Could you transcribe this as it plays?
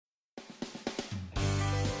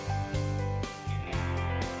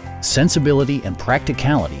Sensibility and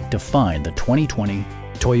practicality define the 2020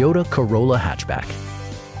 Toyota Corolla Hatchback.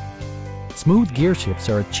 Smooth gear shifts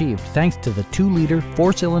are achieved thanks to the 2-liter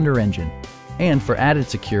 4-cylinder engine. And for added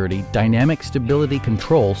security, dynamic stability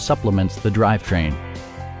control supplements the drivetrain.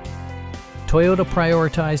 Toyota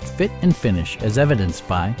prioritized fit and finish as evidenced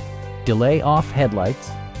by delay-off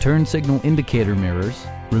headlights, turn signal indicator mirrors,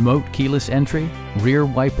 remote keyless entry, rear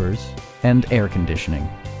wipers, and air conditioning.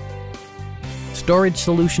 Storage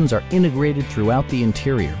solutions are integrated throughout the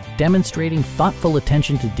interior, demonstrating thoughtful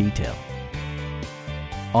attention to detail.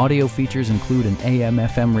 Audio features include an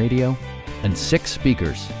AM/FM radio and 6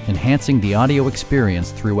 speakers, enhancing the audio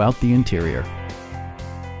experience throughout the interior.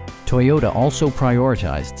 Toyota also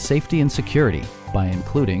prioritized safety and security by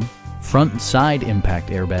including front and side impact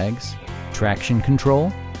airbags, traction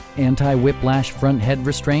control, anti-whiplash front head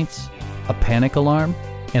restraints, a panic alarm,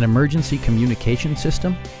 an emergency communication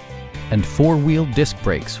system, and 4-wheel disc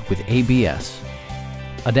brakes with ABS.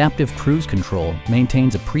 Adaptive Cruise Control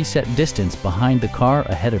maintains a preset distance behind the car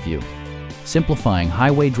ahead of you, simplifying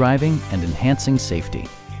highway driving and enhancing safety.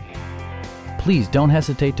 Please don't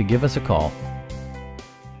hesitate to give us a call.